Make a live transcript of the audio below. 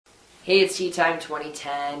Hey, it's Tea Time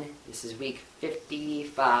 2010. This is week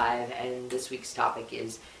 55, and this week's topic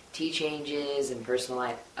is tea changes and personal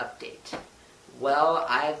life update. Well,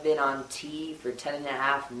 I've been on tea for 10 and a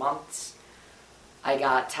half months. I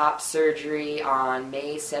got top surgery on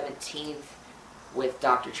May 17th with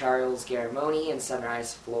Dr. Charles Garamoni in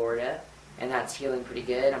Sunrise, Florida, and that's healing pretty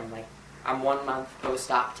good. I'm 1 month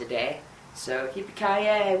post-op today, so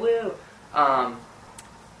yippee-ki-yay, woo!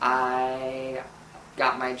 I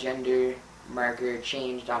got my gender marker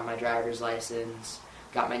changed on my driver's license,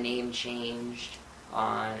 got my name changed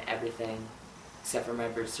on everything, except for my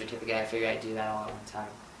birth certificate. I figured I'd do that all at one time.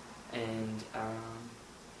 And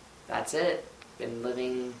that's it. Been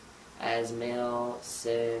living as male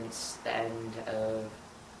since the end of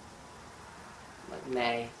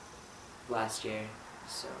May last year,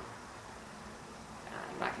 so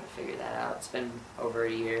I'm not going to figure that out. It's been over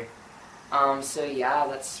a year. So yeah,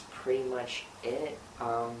 that's pretty much it.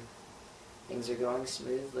 Things are going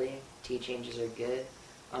smoothly. Tea changes are good.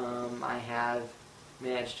 I have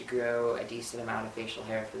managed to grow a decent amount of facial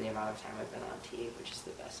hair for the amount of time I've been on tea, which is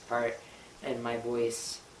the best part. And my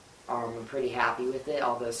voice, I'm pretty happy with it,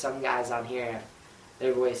 although some guys on here,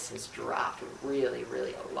 their voice has dropped really,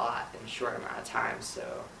 really a lot in a short amount of time,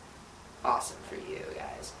 so awesome for you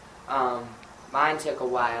guys. Mine took a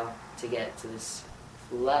while to get to this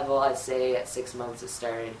level. I'd say at 6 months it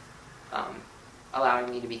started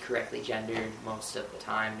allowing me to be correctly gendered most of the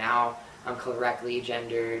time. Now I'm correctly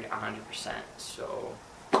gendered 100%. So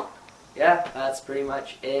yeah, that's pretty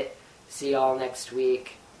much it. See y'all next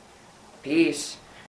week. Peace.